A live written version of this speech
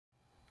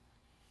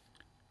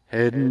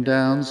heading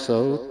down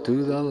south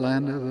to the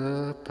land of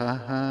the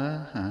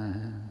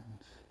pines,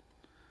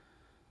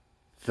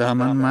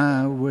 thumbing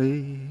my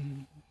way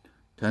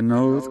to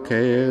North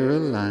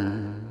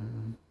Carolina.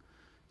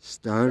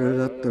 Started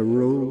up the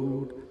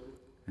road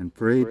and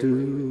pray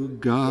to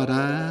God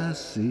I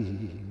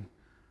see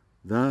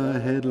the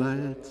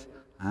headlights.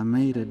 I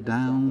made it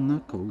down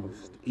the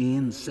coast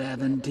in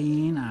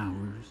 17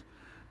 hours,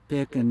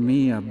 picking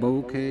me a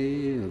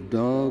bouquet of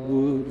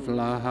dogwood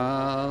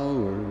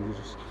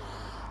flowers.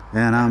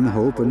 And I'm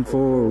hoping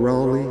for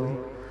Raleigh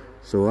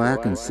so I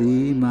can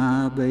see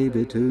my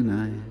baby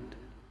tonight.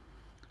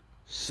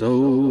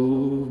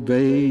 So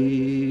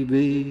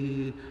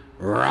baby,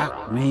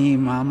 rock me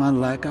mama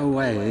like a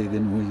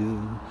wagon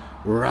wheel.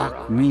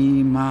 Rock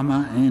me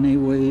mama any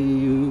way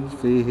you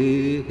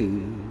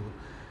feel.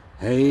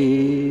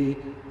 Hey,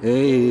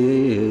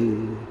 hey,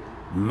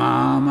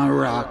 mama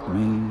rock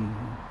me.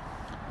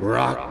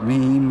 Rock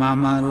me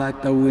mama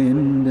like the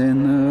wind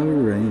and the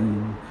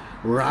rain.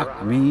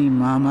 Rock me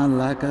mama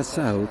like a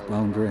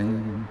southbound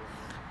train.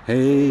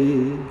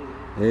 Hey,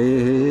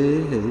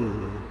 hey, hey,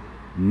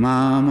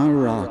 mama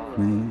rock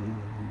me.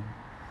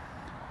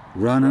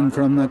 Running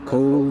from the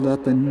cold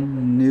up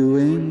in New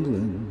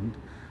England,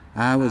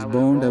 I was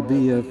born to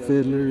be a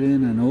fiddler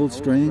in an old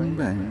string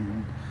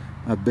band.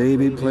 A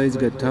baby plays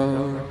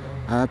guitar,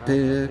 I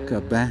pick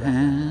a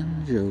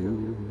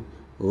banjo.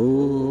 Oh,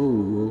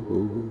 oh,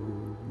 oh.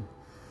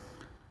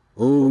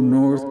 Oh,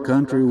 North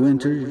Country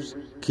winters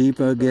keep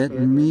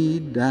a-getting me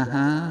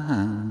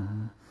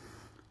down.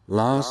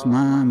 Lost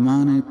my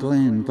money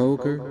playing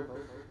poker,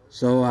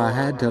 so I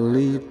had to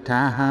leave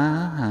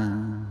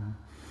town.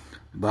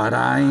 But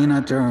I ain't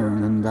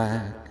a-turning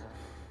back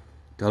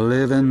to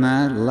living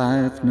that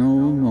life no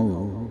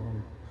more.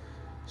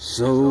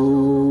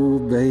 So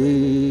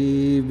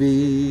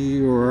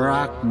baby,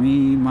 rock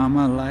me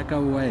mama like a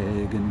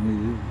wagon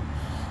wheel.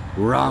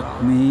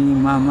 Rock me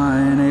mama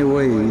any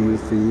way you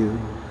feel.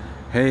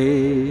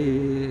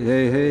 Hey,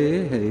 hey,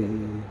 hey, hey,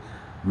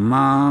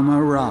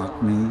 mama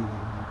rock me.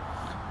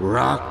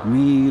 Rock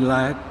me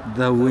like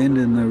the wind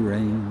and the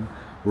rain.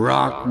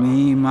 Rock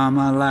me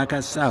mama like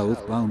a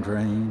southbound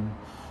train.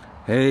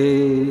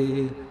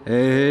 Hey,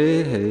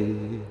 hey, hey,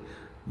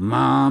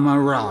 mama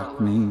rock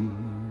me.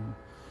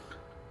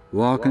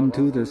 Walking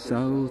to the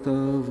south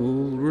of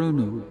Old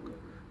Roanoke,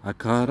 I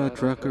caught a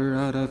trucker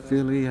out of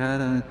Philly, had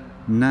a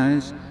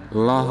nice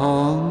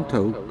long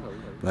toque,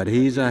 but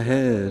he's a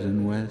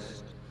heading west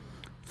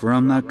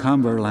from the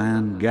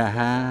Cumberland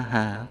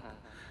Gap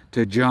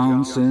to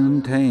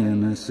Johnson,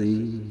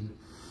 Tennessee,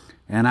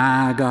 and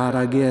I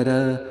gotta get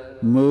a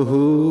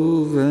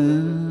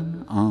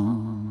moving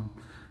on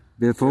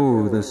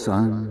before the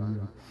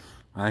sun.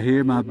 I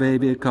hear my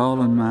baby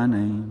calling my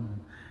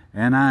name,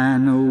 and I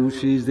know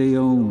she's the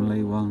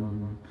only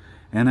one.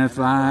 And if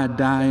I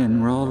die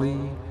in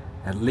Raleigh,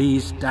 at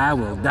least I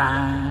will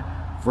die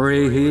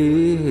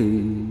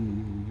free.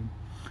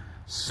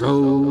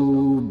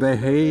 So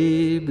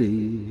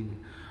baby,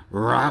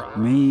 rock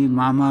me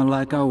mama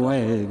like a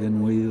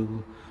wagon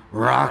wheel.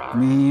 Rock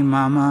me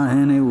mama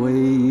any way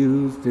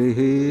you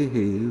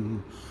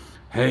feel.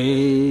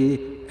 Hey,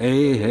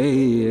 hey,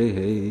 hey,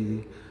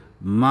 hey,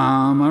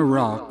 mama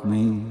rock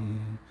me.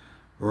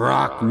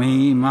 Rock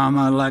me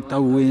mama like the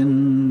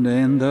wind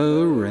and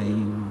the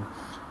rain.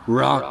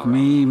 Rock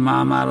me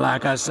mama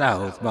like a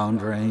southbound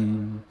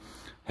train.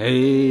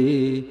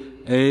 Hey,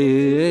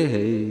 hey,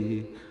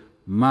 hey,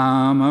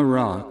 mama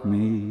rock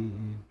me.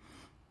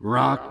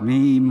 Rock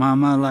me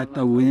mama like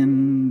the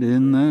wind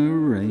in the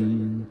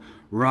rain.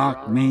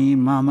 Rock me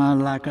mama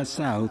like a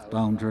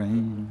southbound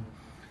train.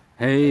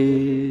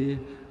 Hey,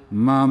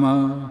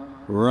 mama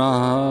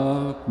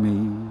rock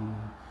me.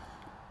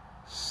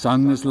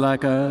 Sung this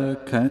like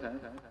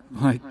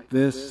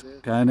this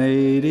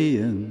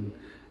Canadian.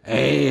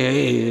 Hey,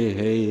 hey,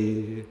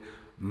 hey,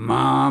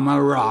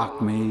 mama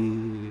rock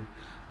me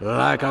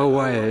like a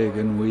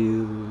wagon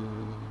wheel.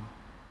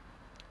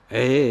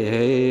 Hey,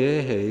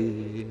 hey,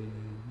 hey.